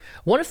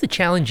One of the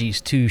challenges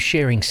to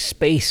sharing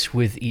space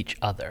with each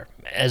other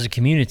as a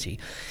community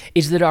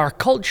is that our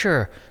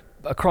culture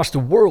across the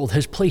world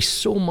has placed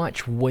so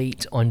much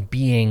weight on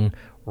being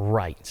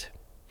right.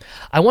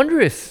 I wonder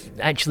if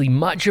actually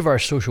much of our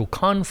social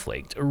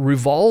conflict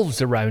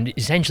revolves around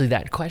essentially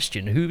that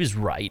question: who is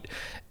right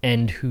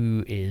and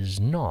who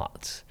is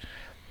not?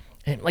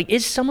 And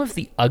is some of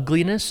the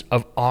ugliness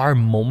of our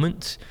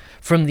moment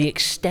from the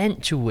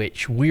extent to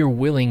which we're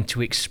willing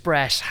to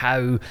express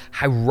how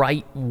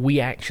right we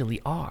actually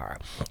are?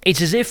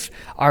 It's as if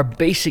our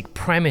basic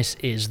premise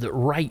is that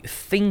right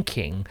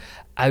thinking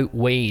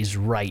outweighs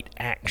right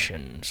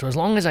action. So as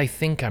long as I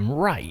think I'm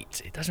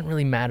right, it doesn't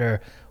really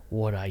matter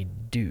what I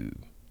do.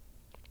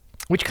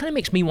 Which kind of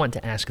makes me want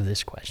to ask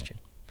this question: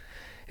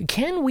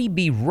 can we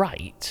be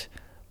right,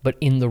 but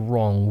in the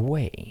wrong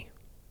way?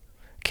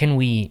 Can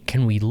we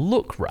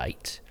look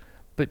right,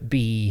 but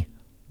be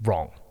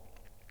wrong?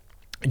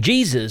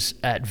 Jesus,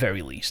 at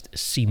very least,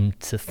 seemed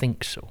to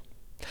think so.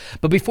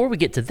 But before we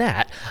get to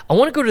that, I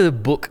want to go to the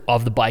book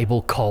of the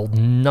Bible called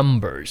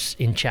Numbers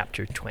in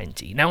chapter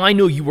 20. Now, I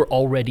know you were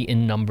already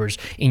in Numbers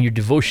in your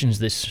devotions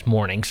this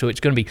morning, so it's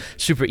going to be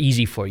super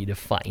easy for you to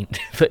find.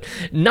 But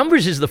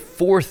Numbers is the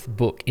fourth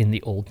book in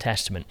the Old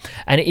Testament,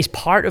 and it is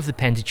part of the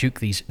Pentateuch,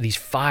 these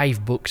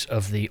 5 books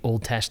of the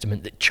Old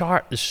Testament that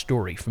chart the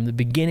story from the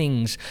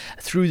beginnings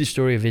through the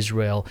story of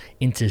Israel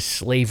into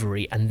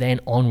slavery and then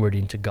onward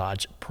into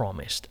God's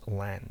promised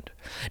land.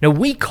 Now,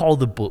 we call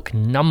the book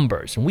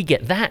Numbers, and we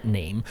get that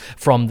name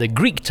from the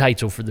Greek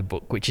title for the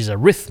book, which is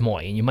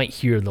arithmoi, and you might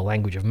hear the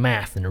language of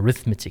math and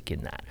arithmetic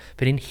in that.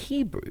 But in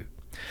Hebrew,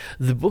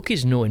 the book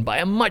is known by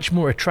a much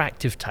more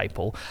attractive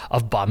title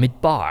of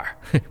Bamidbar,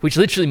 which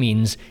literally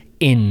means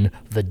in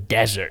the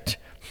desert.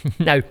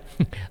 Now,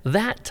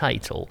 that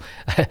title,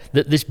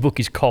 that this book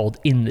is called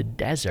In the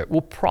Desert,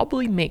 will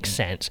probably make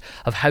sense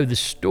of how the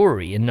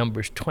story in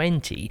Numbers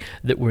 20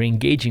 that we're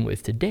engaging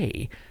with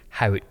today,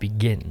 how it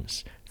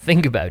begins.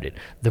 Think about it.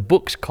 The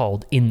book's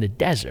called In the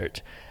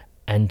Desert,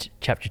 and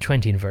chapter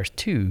 20 and verse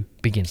 2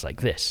 begins like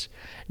this: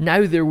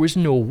 Now there was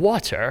no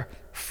water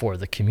for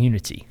the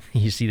community.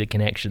 You see the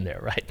connection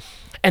there, right?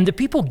 And the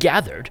people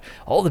gathered,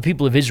 all the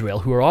people of Israel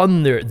who are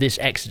on this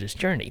Exodus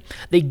journey,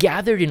 they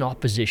gathered in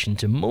opposition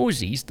to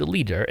Moses, the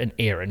leader, and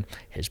Aaron,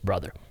 his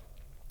brother.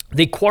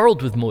 They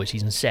quarreled with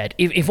Moses and said,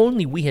 if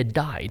only we had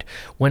died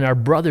when our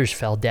brothers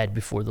fell dead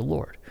before the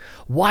Lord.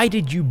 Why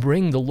did you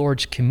bring the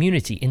Lord's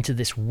community into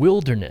this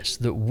wilderness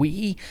that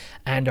we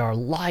and our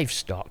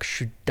livestock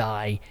should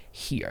die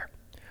here?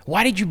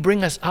 Why did you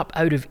bring us up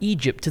out of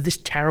Egypt to this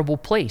terrible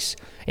place?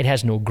 It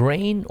has no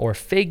grain or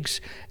figs,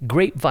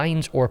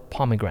 grapevines or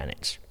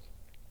pomegranates,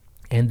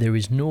 and there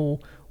is no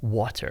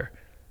water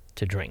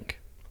to drink.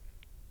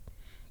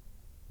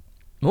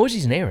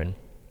 Moses and Aaron,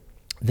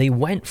 they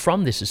went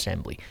from this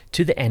assembly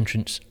to the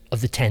entrance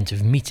of the tent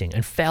of meeting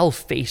and fell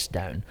face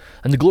down,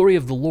 and the glory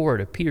of the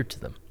Lord appeared to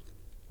them.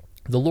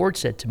 The Lord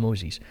said to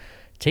Moses,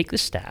 "Take the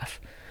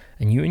staff,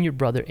 and you and your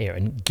brother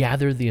Aaron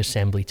gather the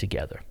assembly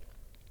together.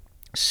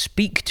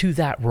 Speak to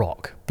that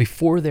rock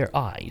before their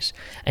eyes,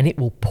 and it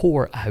will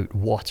pour out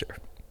water.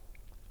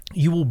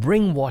 You will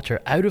bring water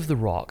out of the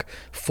rock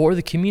for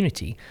the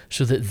community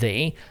so that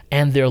they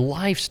and their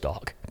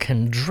livestock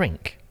can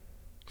drink."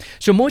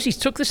 So Moses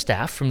took the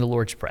staff from the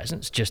Lord's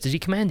presence, just as he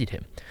commanded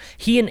him.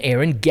 He and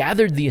Aaron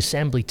gathered the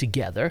assembly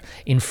together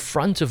in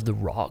front of the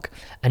rock,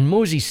 and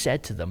Moses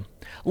said to them,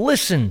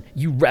 "Listen,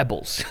 you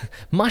rebels,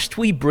 must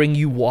we bring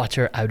you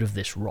water out of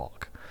this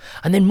rock?"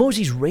 And then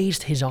Moses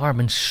raised his arm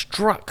and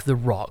struck the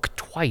rock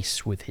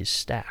twice with his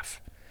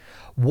staff.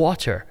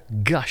 Water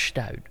gushed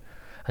out,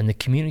 and the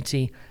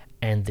community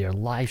and their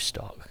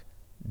livestock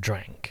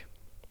drank.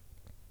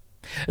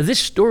 This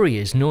story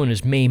is known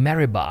as Mei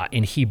Meribah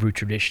in Hebrew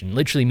tradition.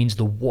 Literally means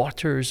the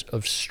waters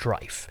of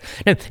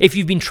strife. Now, if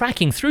you've been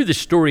tracking through the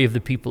story of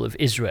the people of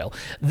Israel,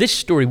 this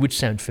story would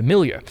sound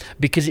familiar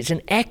because it's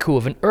an echo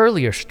of an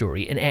earlier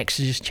story in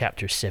Exodus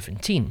chapter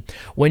 17,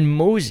 when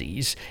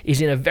Moses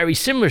is in a very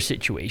similar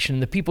situation.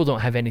 The people don't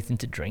have anything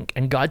to drink,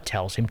 and God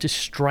tells him to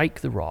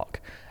strike the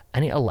rock,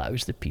 and it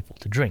allows the people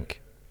to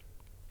drink.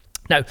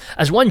 Now,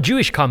 as one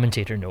Jewish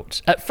commentator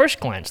notes, at first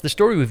glance, the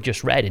story we've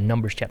just read in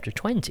Numbers chapter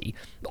 20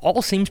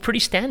 all seems pretty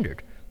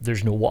standard.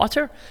 There's no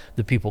water,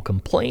 the people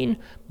complain,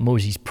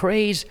 Moses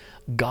prays,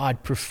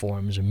 God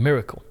performs a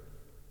miracle.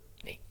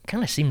 It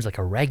kind of seems like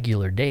a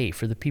regular day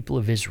for the people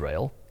of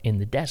Israel in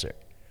the desert.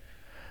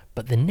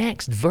 But the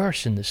next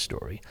verse in the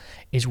story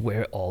is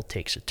where it all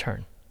takes a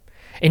turn.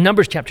 In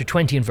Numbers chapter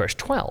 20 and verse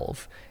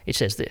 12, it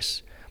says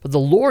this: "But the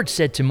Lord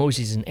said to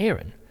Moses and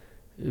Aaron,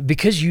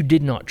 because you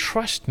did not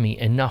trust me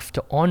enough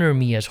to honor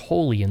me as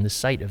holy in the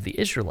sight of the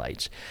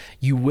Israelites,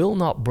 you will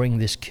not bring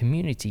this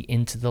community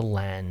into the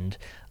land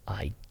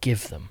I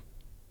give them."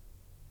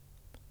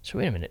 So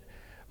wait a minute.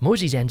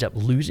 Moses ends up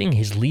losing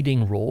his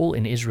leading role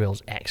in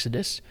Israel's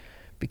exodus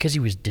because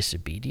he was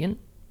disobedient?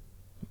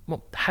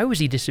 Well, how was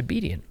he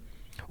disobedient?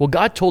 Well,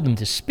 God told him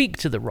to speak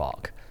to the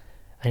rock,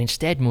 and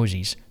instead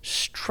Moses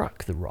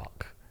struck the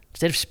rock.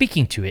 Instead of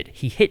speaking to it,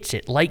 he hits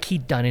it like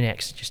he'd done in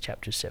Exodus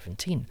chapter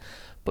 17.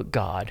 But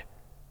God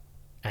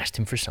asked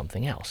him for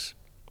something else.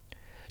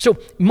 So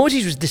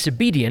Moses was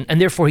disobedient, and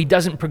therefore he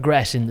doesn't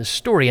progress in the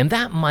story. And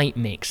that might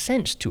make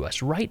sense to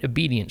us. Right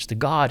obedience to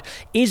God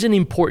is an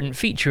important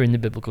feature in the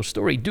biblical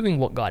story. Doing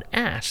what God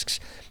asks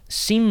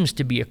seems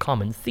to be a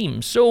common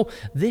theme. So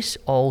this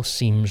all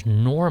seems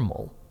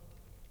normal,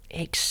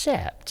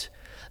 except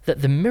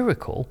that the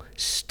miracle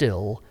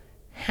still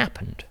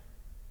happened.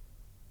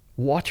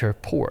 Water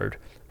poured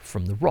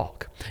from the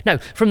rock. Now,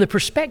 from the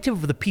perspective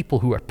of the people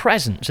who are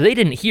present, so they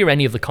didn't hear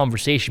any of the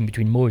conversation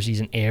between Moses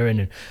and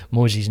Aaron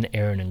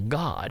and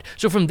God.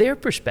 So from their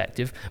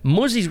perspective,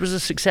 Moses was a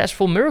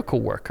successful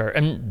miracle worker,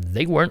 and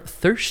they weren't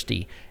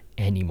thirsty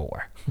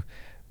anymore.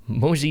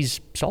 Moses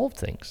solved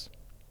things.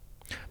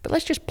 But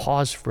let's just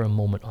pause for a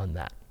moment on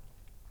that.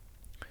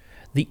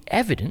 The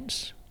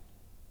evidence,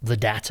 the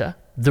data,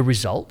 the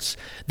results,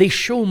 they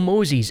show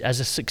Moses as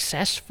a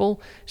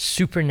successful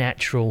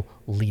supernatural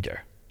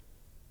leader.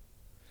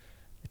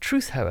 The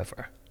truth,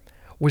 however,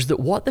 was that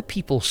what the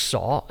people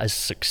saw as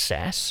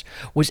success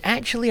was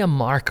actually a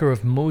marker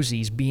of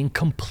Moses being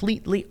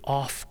completely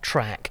off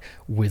track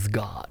with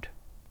God.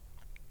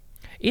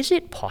 Is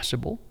it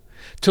possible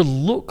to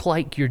look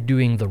like you're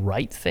doing the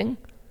right thing,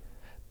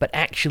 but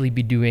actually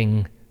be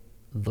doing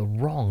the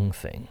wrong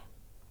thing?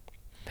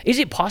 Is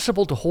it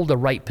possible to hold a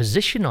right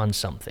position on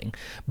something,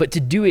 but to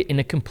do it in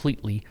a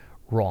completely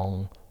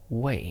wrong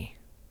way?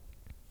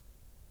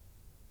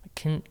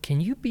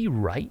 Can you be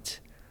right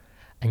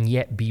and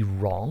yet be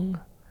wrong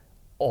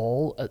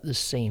all at the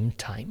same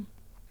time?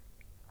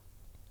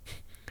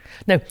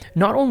 Now,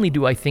 not only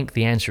do I think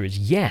the answer is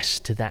yes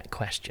to that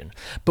question,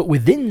 but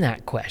within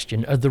that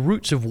question are the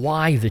roots of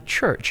why the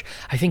church,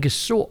 I think, has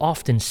so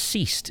often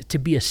ceased to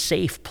be a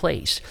safe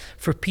place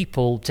for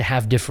people to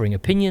have differing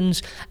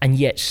opinions and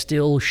yet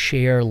still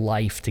share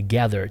life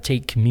together,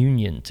 take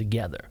communion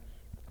together.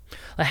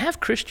 Have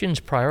Christians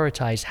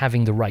prioritize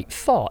having the right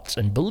thoughts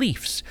and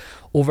beliefs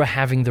over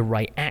having the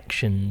right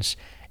actions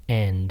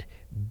and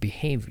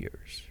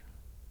behaviors?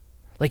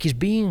 Like, is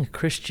being a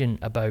Christian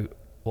about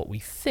what we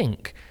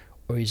think,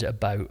 or is it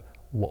about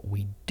what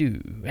we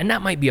do? And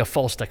that might be a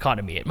false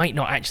dichotomy. It might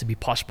not actually be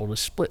possible to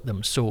split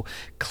them so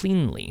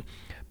cleanly.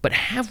 But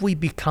have we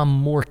become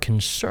more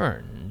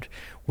concerned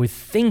with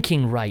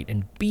thinking right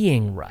and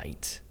being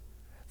right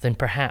than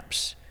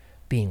perhaps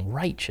being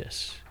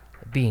righteous,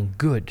 being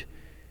good,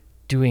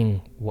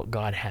 doing what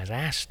God has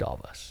asked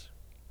of us?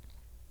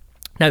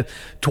 Now,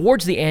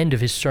 towards the end of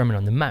his Sermon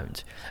on the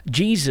Mount,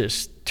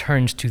 Jesus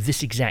turns to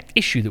this exact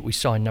issue that we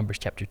saw in Numbers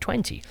chapter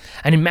 20.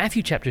 And in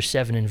Matthew chapter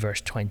 7 and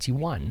verse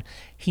 21,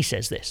 he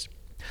says this.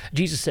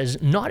 Jesus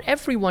says, "Not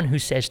everyone who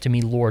says to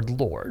me, 'Lord,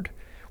 Lord,'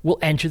 will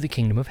enter the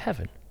kingdom of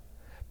heaven,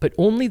 but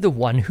only the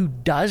one who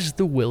does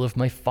the will of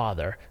my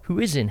Father who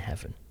is in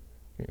heaven.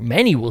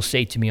 Many will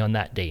say to me on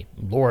that day,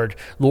 'Lord,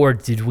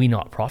 Lord, did we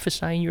not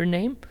prophesy in your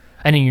name?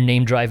 And in your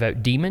name drive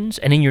out demons?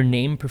 And in your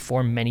name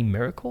perform many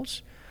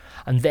miracles?'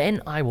 And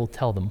then I will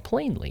tell them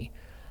plainly,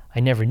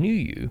 'I never knew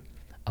you.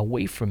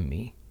 Away from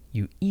me,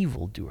 you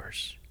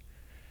evildoers.'"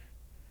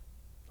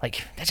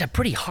 Like, that's a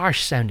pretty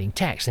harsh sounding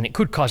text, and it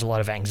could cause a lot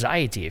of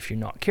anxiety if you're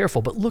not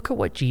careful. But look at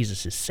what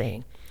Jesus is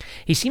saying.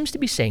 He seems to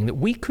be saying that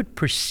we could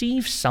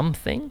perceive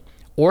something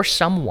or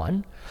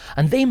someone,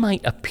 and they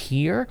might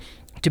appear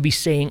to be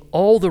saying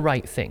all the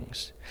right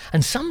things,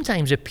 and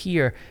sometimes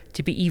appear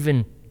to be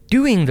even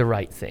doing the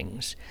right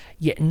things,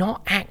 yet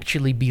not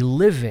actually be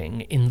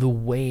living in the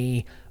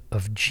way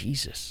of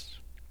Jesus.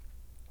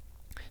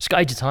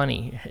 Skye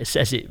Jethani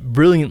says it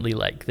brilliantly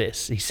like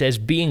this. He says,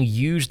 being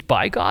used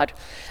by God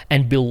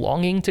and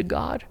belonging to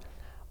God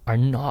are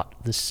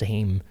not the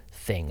same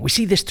thing. We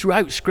see this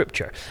throughout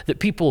Scripture,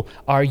 that people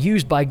are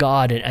used by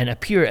God and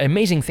appear,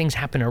 amazing things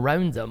happen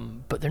around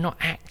them, but they're not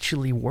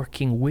actually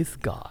working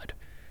with God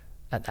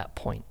at that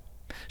point.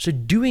 So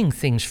doing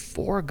things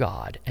for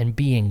God and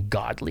being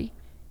godly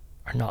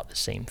are not the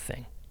same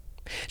thing.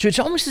 So it's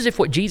almost as if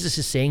what Jesus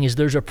is saying is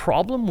there's a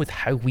problem with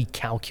how we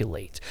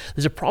calculate.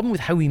 There's a problem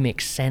with how we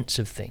make sense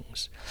of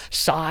things.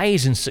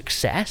 Size and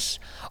success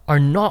are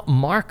not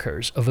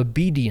markers of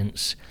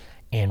obedience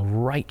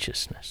and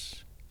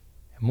righteousness.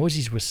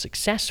 Moses was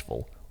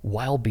successful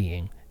while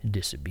being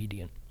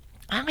disobedient.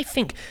 I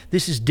think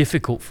this is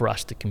difficult for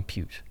us to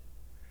compute.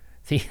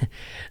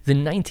 The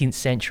 19th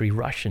century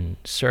Russian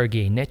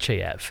Sergei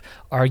Nechayev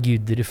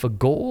argued that if a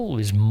goal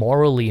is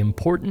morally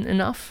important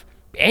enough,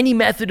 any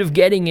method of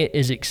getting it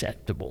is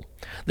acceptable.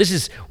 This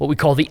is what we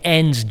call the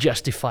ends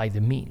justify the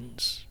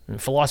means.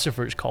 And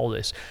philosophers call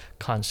this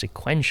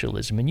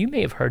consequentialism, and you may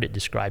have heard it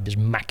described as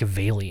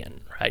Machiavellian,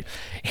 right?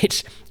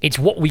 It's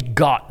what we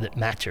got that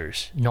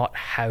matters, not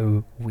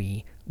how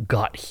we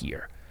got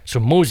here. So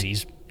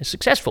Moses is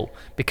successful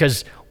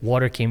because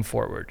water came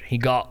forward. He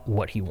got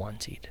what he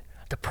wanted.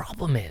 The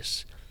problem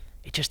is,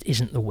 it just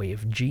isn't the way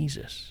of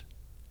Jesus.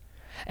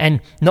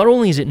 And not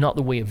only is it not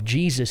the way of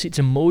Jesus, it's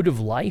a mode of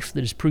life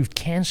that has proved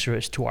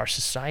cancerous to our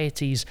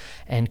societies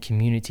and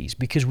communities,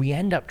 because we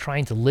end up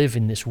trying to live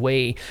in this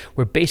way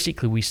where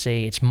basically we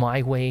say it's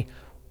my way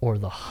or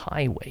the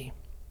highway.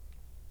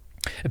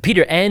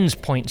 Peter Enns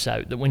points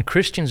out that when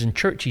Christians and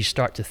churches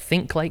start to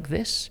think like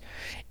this,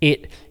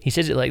 he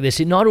says it like this,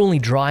 it not only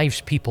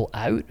drives people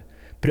out,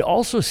 but it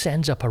also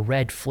sends up a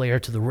red flare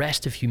to the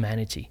rest of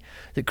humanity,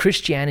 that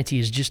Christianity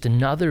is just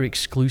another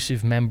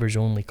exclusive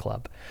members-only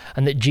club,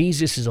 and that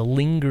Jesus is a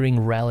lingering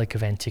relic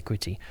of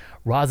antiquity,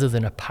 rather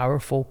than a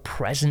powerful,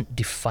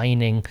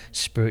 present-defining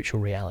spiritual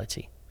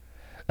reality,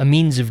 a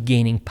means of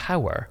gaining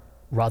power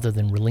rather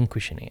than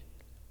relinquishing it.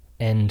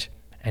 And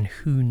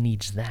who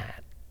needs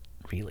that,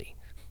 really?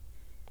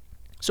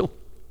 So,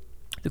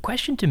 the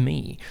question to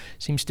me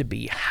seems to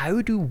be,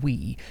 how do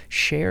we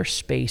share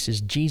space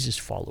as Jesus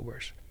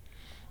followers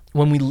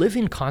when we live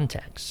in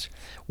contexts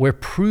where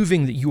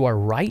proving that you are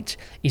right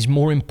is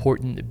more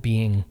important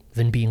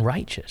than being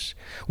righteous,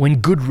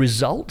 when good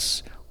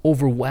results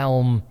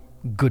overwhelm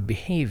good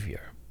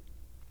behavior?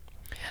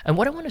 And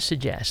what I want to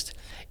suggest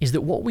is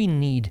that what we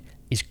need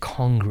is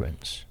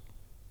congruence.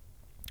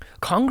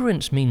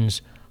 Congruence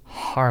means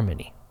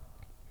harmony.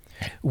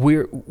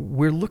 We're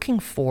looking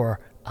for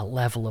a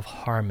level of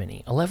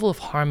harmony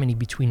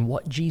between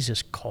what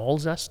Jesus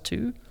calls us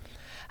to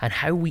and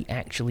how we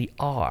actually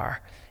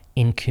are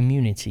in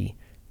community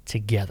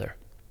together.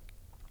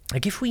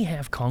 Like, if we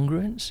have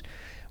congruence,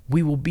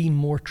 we will be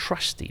more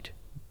trusted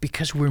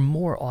because we're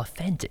more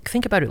authentic.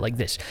 Think about it like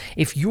this.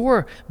 If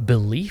your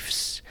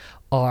beliefs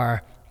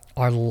are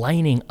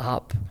lining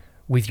up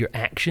with your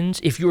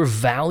actions, if your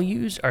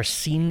values are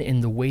seen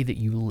in the way that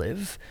you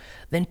live,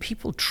 then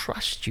people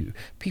trust you.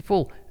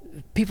 People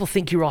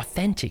think you're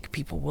authentic.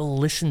 People will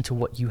listen to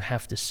what you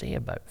have to say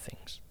about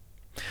things.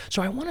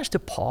 So I want us to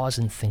pause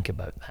and think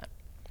about that.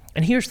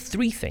 And here's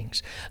 3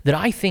 things that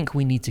I think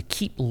we need to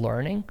keep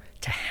learning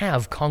to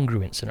have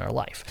congruence in our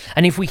life.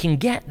 And if we can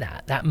get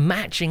that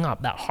matching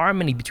up, that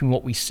harmony between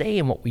what we say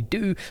and what we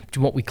do,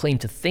 between what we claim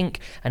to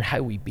think and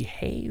how we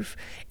behave,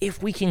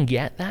 if we can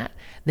get that,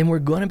 then we're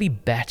going to be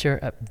better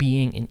at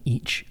being in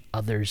each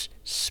other's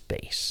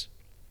space.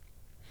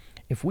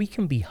 If we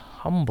can be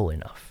humble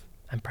enough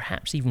and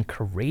perhaps even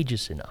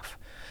courageous enough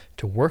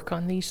to work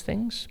on these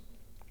things,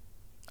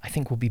 I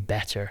think we'll be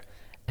better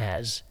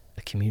as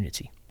a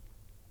community.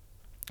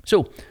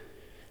 So,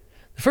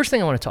 the first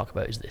thing I want to talk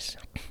about is this.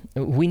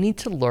 We need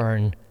to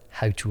learn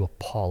how to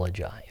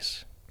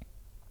apologize.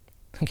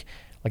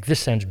 Like, this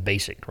sounds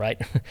basic,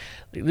 right?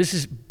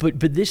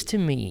 But this to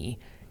me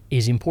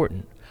is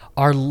important.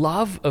 Our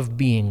love of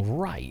being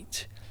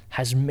right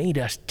has made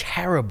us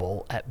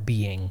terrible at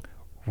being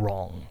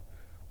wrong.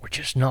 We're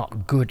just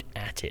not good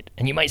at it.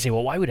 And you might say,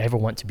 well, why would I ever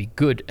want to be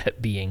good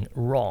at being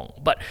wrong?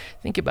 But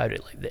think about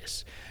it like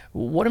this.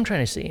 What I'm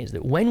trying to say is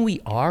that when we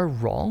are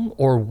wrong,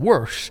 or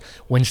worse,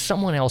 when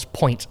someone else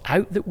points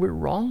out that we're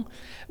wrong,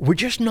 we're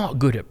just not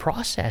good at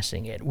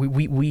processing it.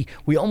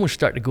 We almost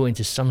start to go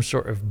into some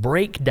sort of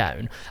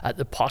breakdown at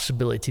the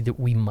possibility that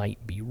we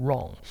might be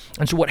wrong.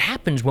 And so what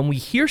happens when we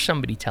hear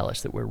somebody tell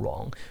us that we're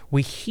wrong,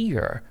 we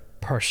hear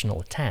personal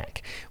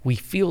attack. We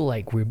feel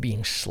like we're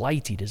being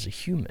slighted as a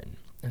human.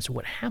 And so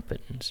what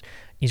happens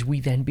is we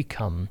then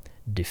become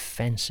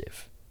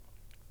defensive.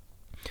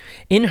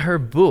 In her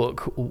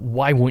book,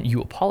 Why Won't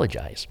You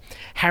Apologize?,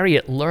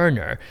 Harriet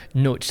Lerner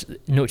notes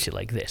it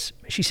like this.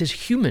 She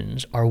says,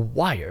 humans are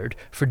wired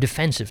for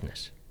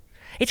defensiveness.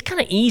 It's kind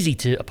of easy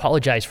to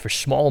apologize for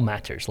small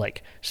matters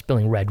like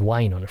spilling red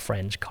wine on a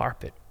friend's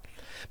carpet.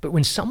 But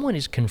when someone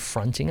is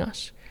confronting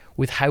us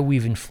with how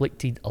we've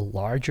inflicted a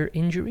larger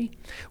injury,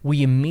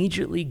 we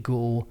immediately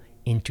go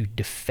into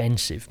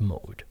defensive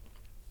mode.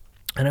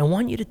 And I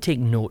want you to take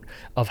note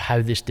of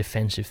how this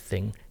defensive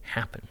thing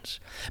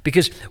happens.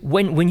 Because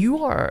when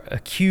you are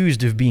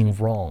accused of being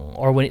wrong,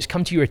 or when it's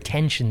come to your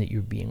attention that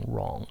you're being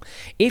wrong,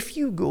 if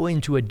you go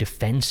into a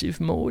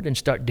defensive mode and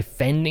start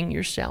defending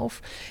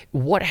yourself,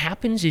 what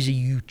happens is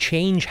you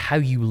change how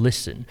you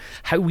listen.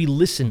 How we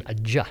listen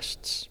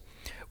adjusts.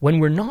 When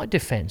we're not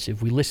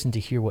defensive, we listen to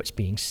hear what's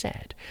being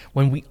said.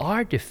 When we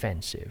are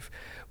defensive,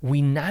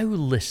 we now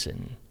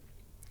listen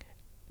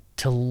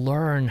to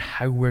learn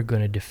how we're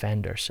going to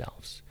defend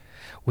ourselves.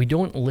 We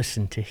don't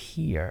listen to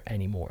hear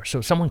anymore.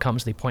 So someone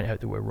comes, they point out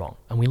that we're wrong,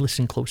 and we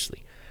listen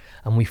closely,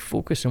 and we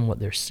focus on what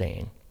they're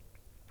saying.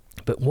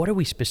 But what are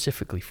we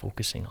specifically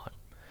focusing on?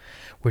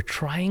 We're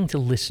trying to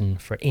listen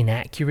for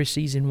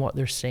inaccuracies in what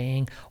they're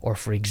saying or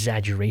for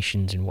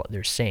exaggerations in what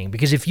they're saying.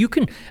 Because if you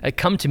can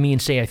come to me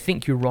and say, I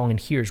think you're wrong and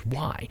here's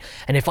why,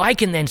 and if I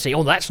can then say,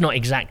 oh, that's not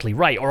exactly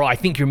right, or I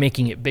think you're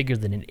making it bigger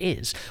than it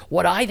is,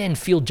 what I then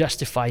feel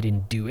justified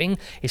in doing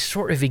is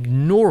sort of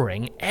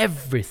ignoring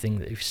everything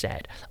that you've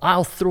said.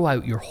 I'll throw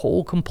out your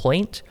whole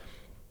complaint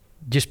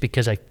just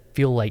because I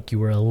feel like you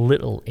were a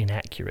little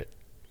inaccurate.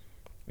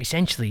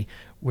 Essentially,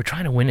 we're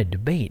trying to win a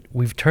debate.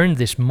 We've turned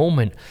this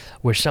moment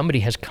where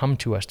somebody has come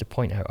to us to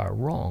point out our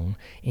wrong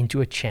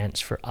into a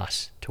chance for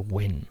us to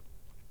win.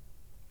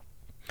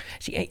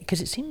 See,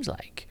 because it seems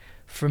like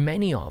for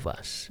many of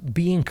us,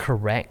 being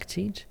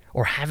corrected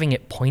or having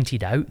it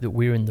pointed out that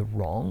we're in the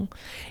wrong,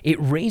 it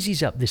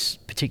raises up this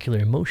particular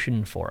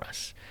emotion for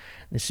us,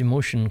 this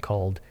emotion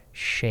called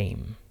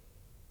shame.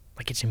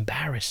 Like, it's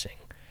embarrassing.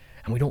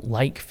 And we don't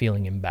like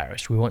feeling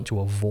embarrassed. We want to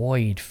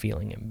avoid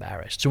feeling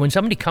embarrassed. So when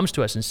somebody comes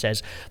to us and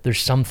says,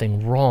 there's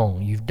something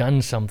wrong, you've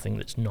done something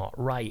that's not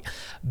right,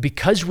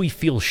 because we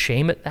feel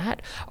shame at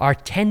that, our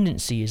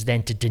tendency is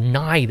then to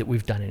deny that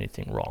we've done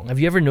anything wrong. Have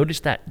you ever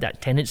noticed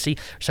that tendency?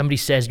 Somebody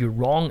says you're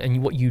wrong,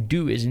 and what you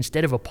do is,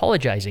 instead of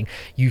apologizing,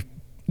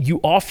 you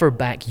offer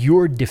back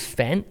your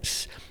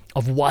defense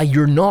of why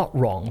you're not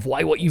wrong, of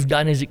why what you've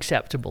done is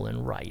acceptable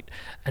and right.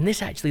 And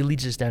this actually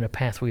leads us down a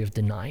pathway of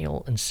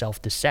denial and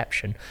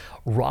self-deception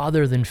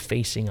rather than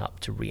facing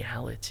up to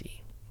reality.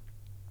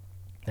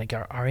 Like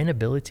our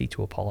inability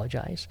to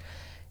apologize,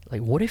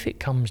 like what if it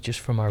comes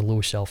just from our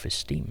low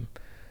self-esteem?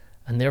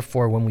 And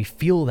therefore, when we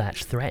feel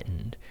that's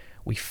threatened,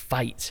 we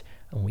fight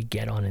and we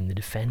get on in the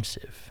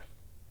defensive.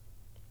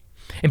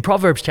 In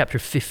Proverbs chapter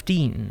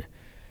 15,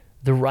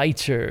 the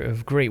writer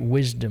of great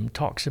wisdom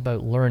talks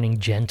about learning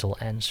gentle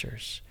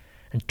answers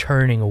and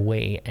turning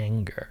away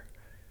anger.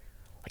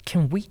 Like,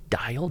 can we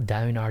dial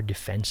down our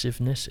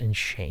defensiveness and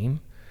shame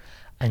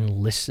and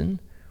listen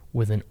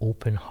with an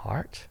open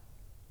heart?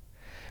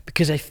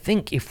 Because I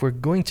think if we're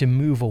going to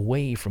move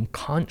away from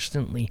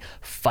constantly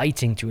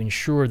fighting to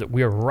ensure that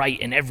we're right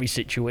in every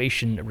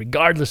situation,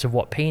 regardless of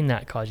what pain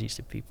that causes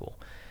to people,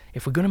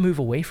 if we're going to move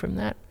away from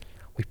that,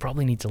 we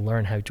probably need to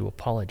learn how to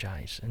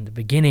apologize. And the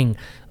beginning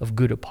of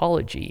good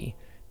apology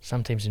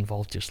sometimes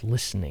involves just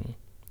listening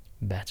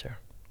better.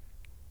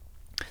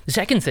 The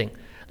second thing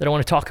that I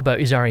want to talk about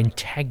is our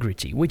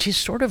integrity, which is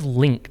sort of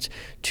linked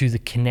to the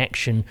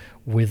connection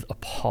with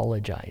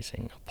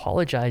apologizing.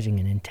 Apologizing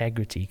and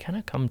integrity kind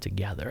of come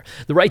together.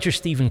 The writer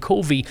Stephen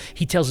Covey,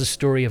 he tells a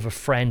story of a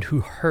friend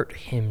who hurt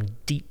him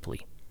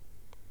deeply.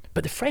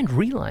 But the friend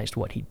realized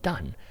what he'd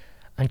done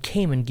and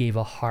came and gave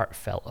a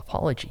heartfelt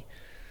apology.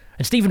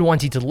 And Stephen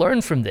wanted to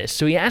learn from this,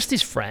 so he asked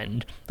his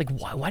friend,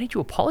 why did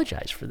you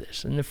apologize for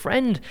this? And the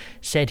friend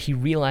said he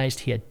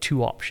realized he had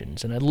two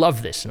options. And I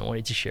love this, and I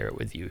wanted to share it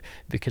with you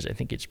because I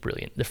think it's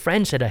brilliant. The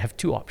friend said, I have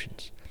two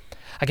options.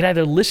 I can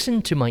either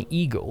listen to my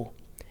ego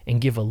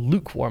and give a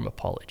lukewarm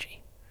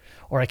apology,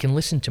 or I can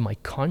listen to my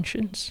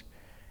conscience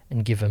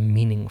and give a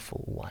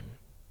meaningful one.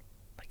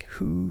 Like,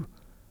 who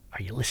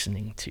are you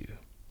listening to?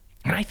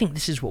 And I think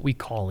this is what we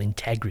call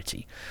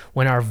integrity,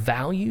 when our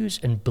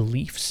values and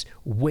beliefs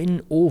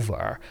win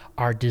over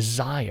our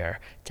desire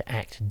to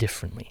act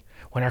differently,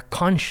 when our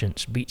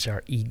conscience beats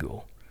our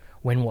ego,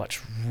 when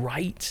what's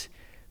right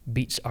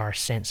beats our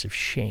sense of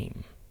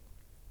shame.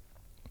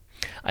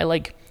 I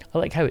like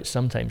how it's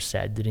sometimes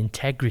said that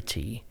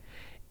integrity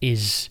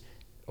is,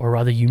 or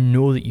rather you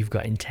know that you've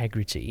got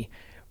integrity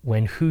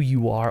when who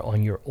you are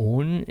on your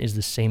own is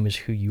the same as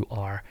who you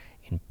are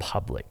in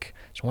public.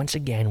 So once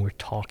again, we're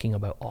talking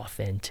about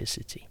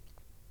authenticity.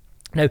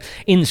 Now,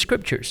 in the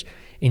scriptures,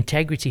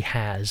 integrity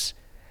has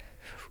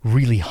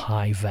really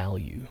high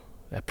value.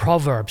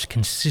 Proverbs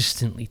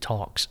consistently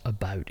talks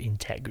about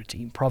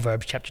integrity.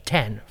 Proverbs chapter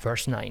 10,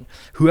 verse 9,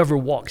 whoever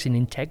walks in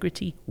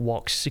integrity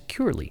walks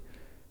securely,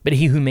 but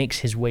he who makes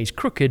his ways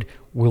crooked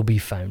will be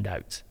found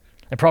out.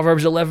 And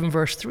Proverbs 11,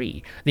 verse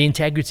 3, the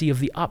integrity of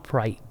the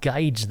upright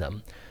guides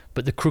them,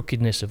 but the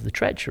crookedness of the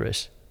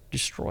treacherous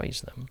destroys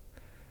them.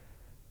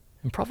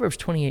 In Proverbs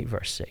 28,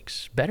 verse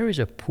 6, better is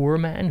a poor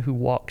man who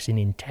walks in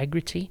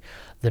integrity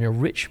than a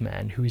rich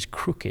man who is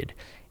crooked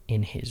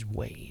in his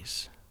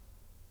ways.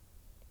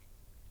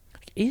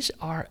 Is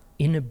our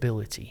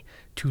inability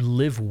to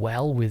live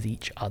well with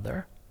each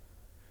other,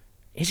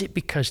 is it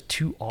because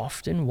too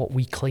often what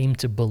we claim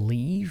to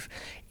believe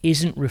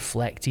isn't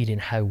reflected in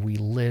how we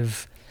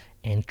live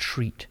and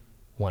treat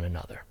one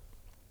another?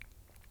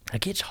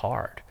 Like, it's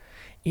hard.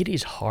 It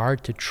is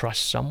hard to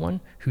trust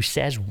someone who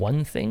says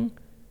one thing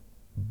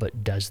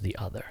but does the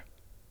other.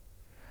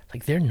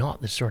 Like, they're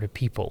not the sort of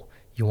people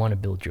you want to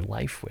build your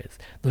life with.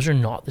 Those are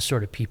not the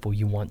sort of people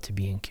you want to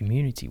be in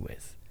community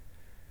with.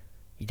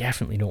 You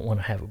definitely don't want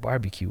to have a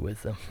barbecue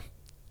with them.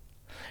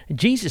 And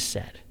Jesus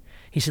said,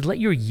 he said, let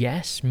your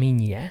yes mean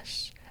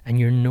yes and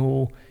your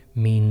no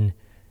mean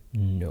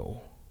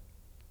no.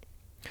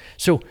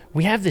 So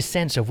we have this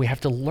sense of we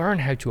have to learn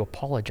how to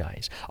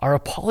apologize. Our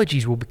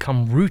apologies will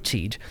become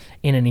rooted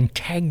in an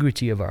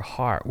integrity of our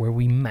heart where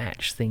we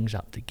match things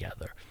up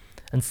together.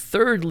 And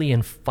thirdly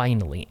and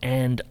finally,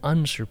 and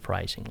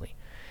unsurprisingly,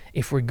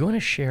 if we're going to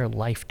share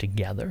life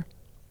together,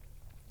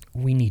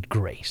 we need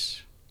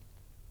grace.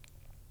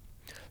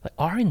 Like,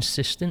 our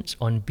insistence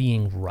on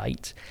being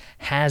right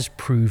has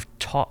proved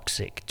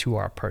toxic to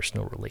our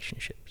personal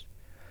relationships.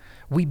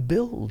 We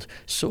build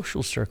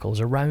social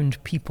circles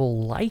around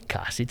people like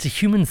us. It's a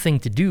human thing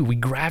to do. We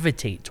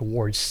gravitate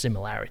towards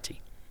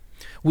similarity,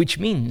 which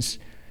means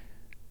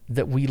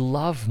that we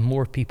love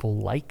more people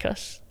like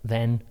us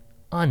than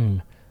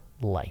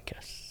unlike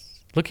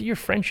us. Look at your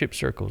friendship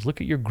circles.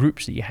 Look at your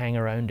groups that you hang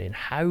around in.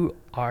 How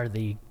are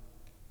they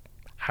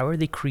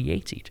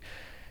created?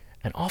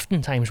 And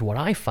oftentimes what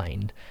I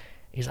find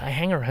is I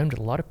hang around with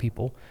a lot of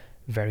people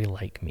very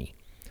like me.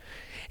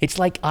 It's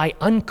like I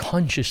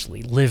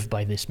unconsciously live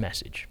by this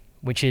message,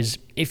 which is,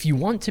 if you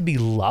want to be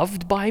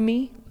loved by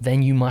me,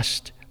 then you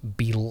must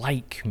be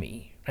like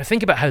me. Now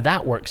think about how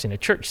that works in a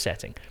church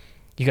setting.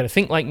 You got to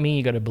think like me.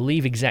 You got to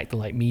believe exactly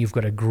like me. You've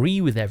got to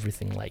agree with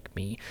everything like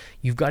me.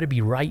 You've got to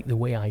be right the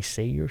way I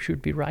say you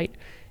should be right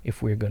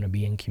if we're going to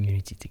be in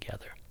community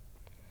together.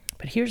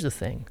 But here's the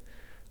thing.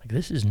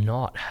 This is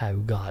not how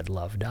God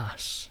loved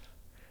us.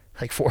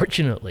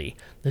 Fortunately,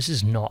 this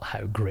is not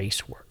how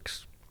grace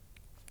works.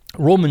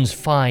 Romans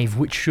 5,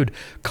 which should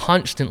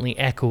constantly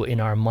echo in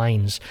our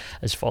minds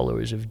as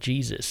followers of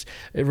Jesus,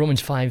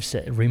 Romans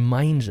 5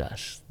 reminds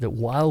us that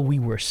while we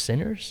were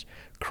sinners,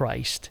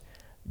 Christ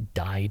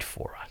died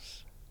for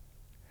us.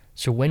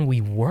 So when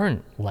we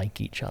weren't like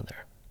each other,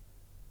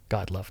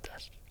 God loved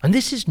us. And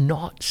this is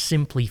not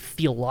simply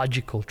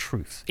theological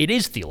truth. It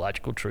is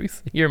theological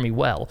truth. Hear me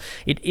well.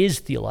 It is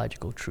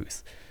theological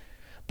truth.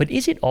 But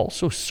is it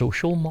also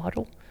social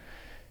model?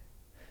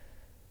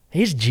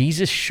 Is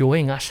Jesus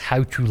showing us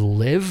how to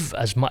live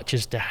as much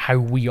as to how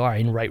we are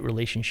in right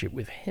relationship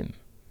with Him?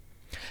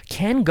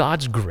 Can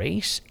God's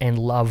grace and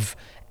love,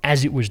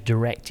 as it was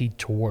directed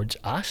towards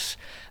us,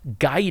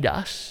 guide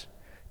us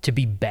to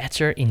be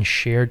better in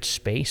shared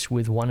space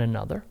with one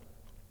another?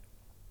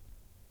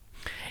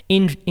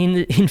 In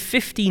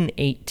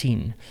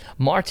 1518,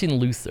 Martin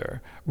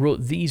Luther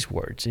wrote these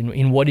words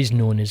in what is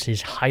known as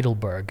his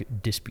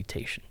Heidelberg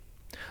Disputation.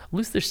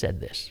 Luther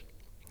said this: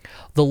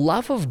 "The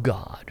love of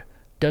God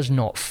does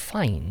not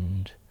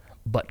find,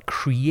 but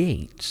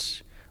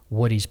creates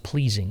what is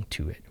pleasing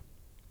to it.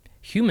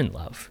 Human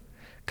love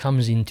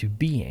comes into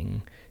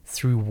being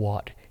through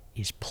what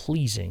is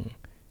pleasing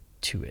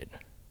to it."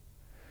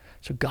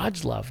 So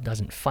God's love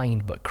doesn't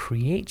find, but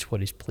creates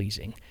what is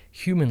pleasing.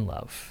 Human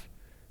love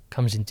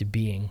comes into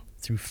being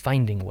through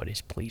finding what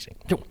is pleasing.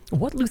 So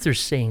what Luther's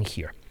saying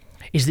here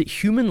is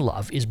that human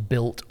love is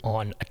built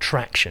on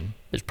attraction.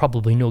 There's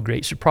probably no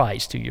great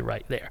surprise to you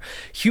right there.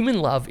 Human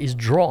love is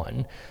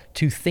drawn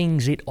to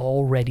things it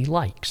already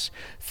likes,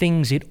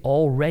 things it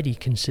already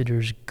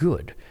considers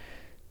good,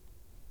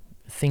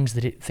 things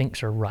that it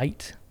thinks are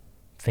right,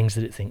 things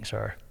that it thinks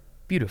are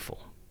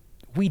beautiful.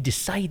 We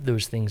decide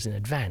those things in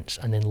advance,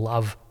 and then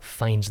love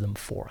finds them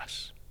for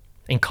us.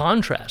 In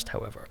contrast,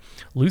 however,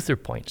 Luther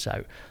points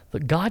out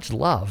that God's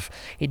love,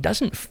 it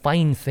doesn't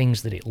find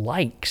things that it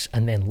likes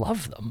and then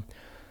love them,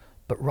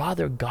 but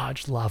rather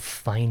God's love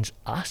finds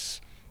us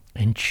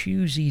and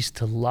chooses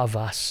to love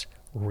us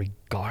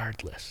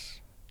regardless.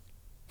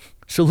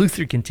 So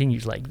Luther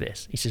continues like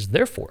this. He says,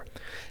 "Therefore,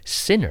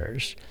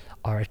 sinners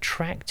are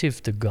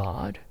attractive to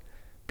God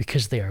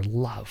because they are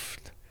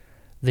loved.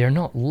 They are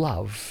not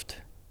loved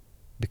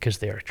because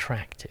they are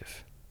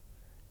attractive.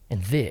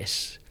 And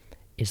this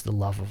is the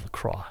love of the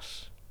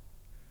cross."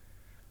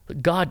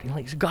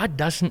 God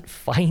doesn't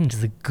find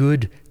the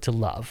good to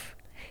love.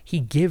 He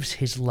gives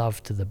His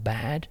love to the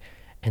bad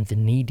and the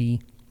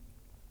needy,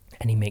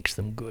 and He makes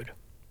them good.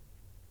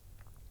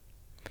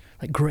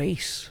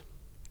 Grace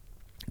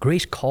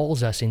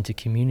calls us into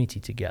community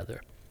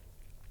together,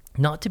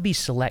 not to be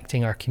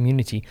selecting our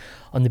community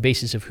on the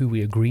basis of who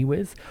we agree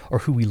with or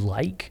who we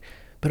like,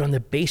 but on the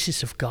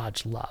basis of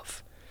God's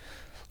love.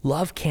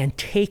 Love can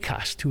take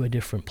us to a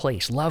different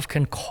place. Love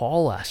can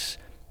call us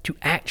to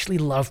actually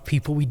love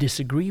people we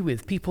disagree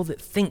with, people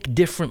that think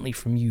differently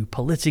from you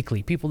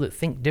politically, people that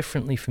think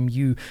differently from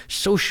you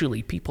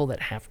socially, people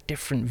that have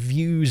different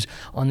views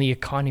on the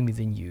economy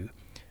than you.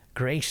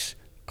 Grace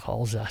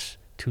calls us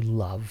to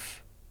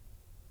love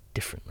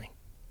differently.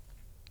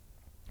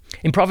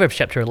 In Proverbs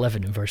chapter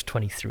 11 and verse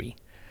 23,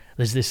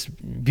 there's this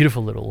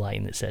beautiful little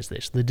line that says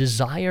this: "The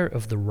desire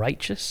of the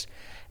righteous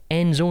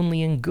ends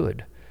only in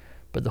good,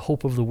 but the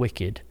hope of the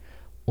wicked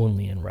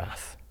only in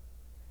wrath."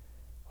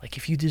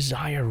 If you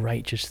desire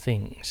righteous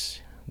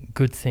things,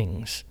 good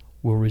things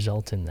will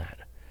result in that.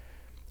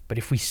 But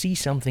if we see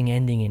something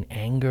ending in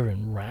anger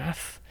and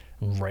wrath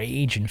and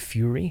rage and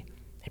fury,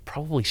 it's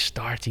probably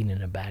starting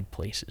in a bad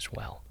place as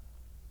well.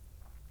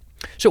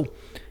 So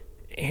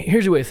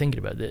here's a way of thinking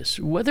about this.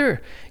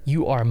 Whether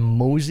you are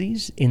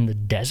Moses in the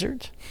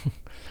desert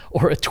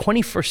or a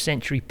 21st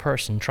century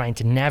person trying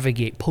to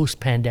navigate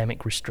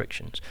post-pandemic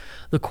restrictions,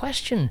 the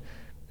question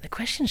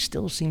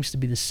still seems to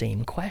be the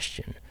same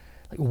question.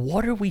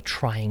 What are we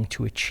trying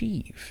to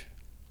achieve?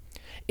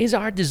 Is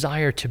our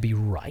desire to be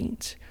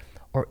right,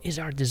 or is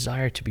our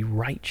desire to be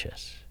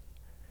righteous?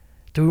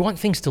 Do we want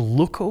things to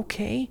look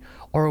okay,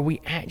 or are we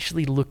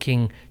actually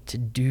looking to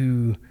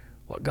do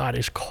what God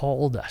has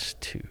called us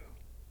to?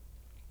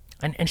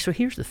 And so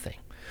here's the thing.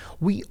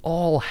 We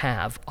all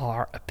have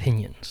our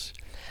opinions,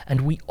 and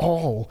we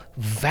all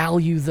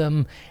value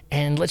them,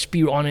 and let's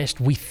be honest,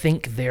 we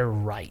think they're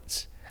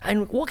right.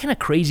 And what kind of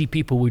crazy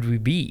people would we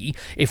be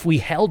if we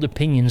held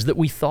opinions that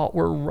we thought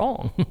were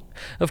wrong?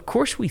 Of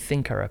course we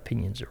think our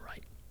opinions are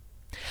right.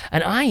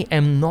 And I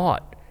am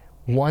not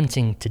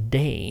wanting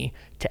today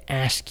to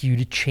ask you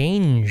to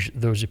change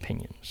those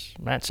opinions.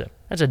 That's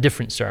a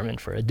different sermon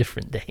for a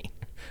different day.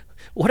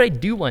 What I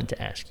do want to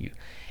ask you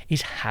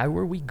is, how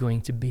are we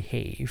going to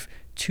behave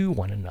to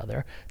one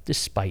another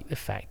despite the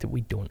fact that we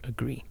don't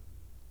agree?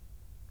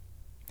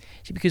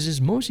 See, because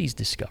as Moses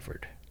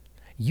discovered,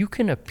 you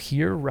can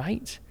appear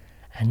right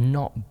and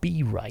not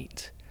be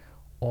right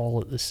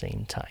all at the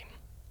same time.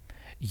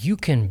 You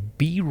can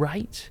be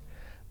right,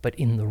 but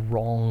in the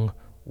wrong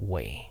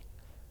way.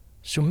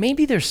 So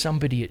maybe there's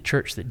somebody at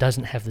church that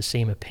doesn't have the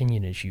same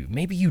opinion as you.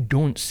 Maybe you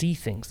don't see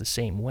things the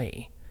same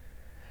way.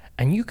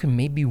 And you can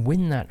maybe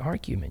win that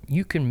argument.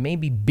 You can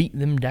maybe beat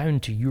them down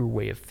to your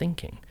way of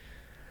thinking.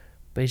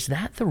 But is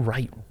that the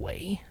right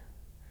way?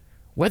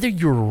 Whether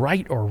you're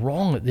right or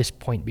wrong at this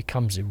point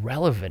becomes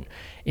irrelevant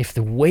if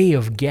the way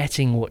of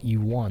getting what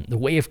you want, the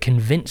way of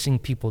convincing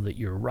people that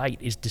you're right,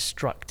 is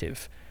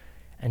destructive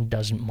and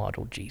doesn't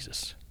model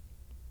Jesus.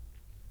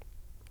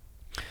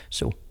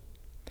 So,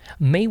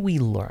 may we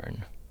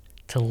learn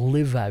to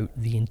live out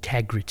the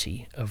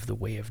integrity of the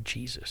way of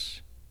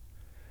Jesus.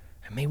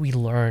 And may we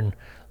learn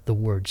the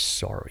word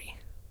sorry.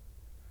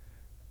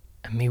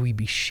 And may we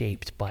be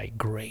shaped by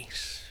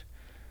grace.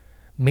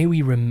 May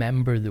we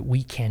remember that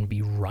we can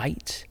be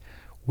right,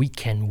 we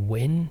can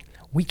win,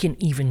 we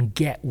can even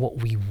get what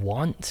we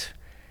want,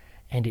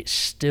 and it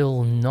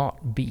still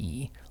not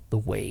be the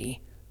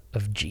way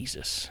of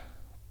Jesus.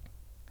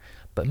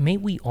 But may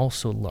we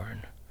also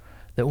learn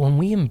that when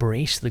we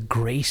embrace the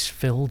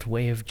grace-filled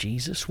way of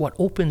Jesus, what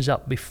opens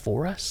up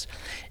before us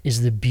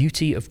is the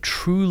beauty of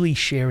truly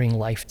sharing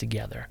life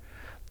together,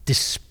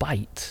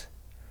 despite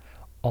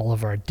all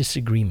of our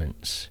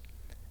disagreements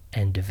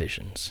and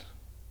divisions.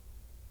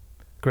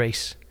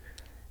 Grace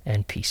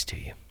and peace to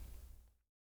you.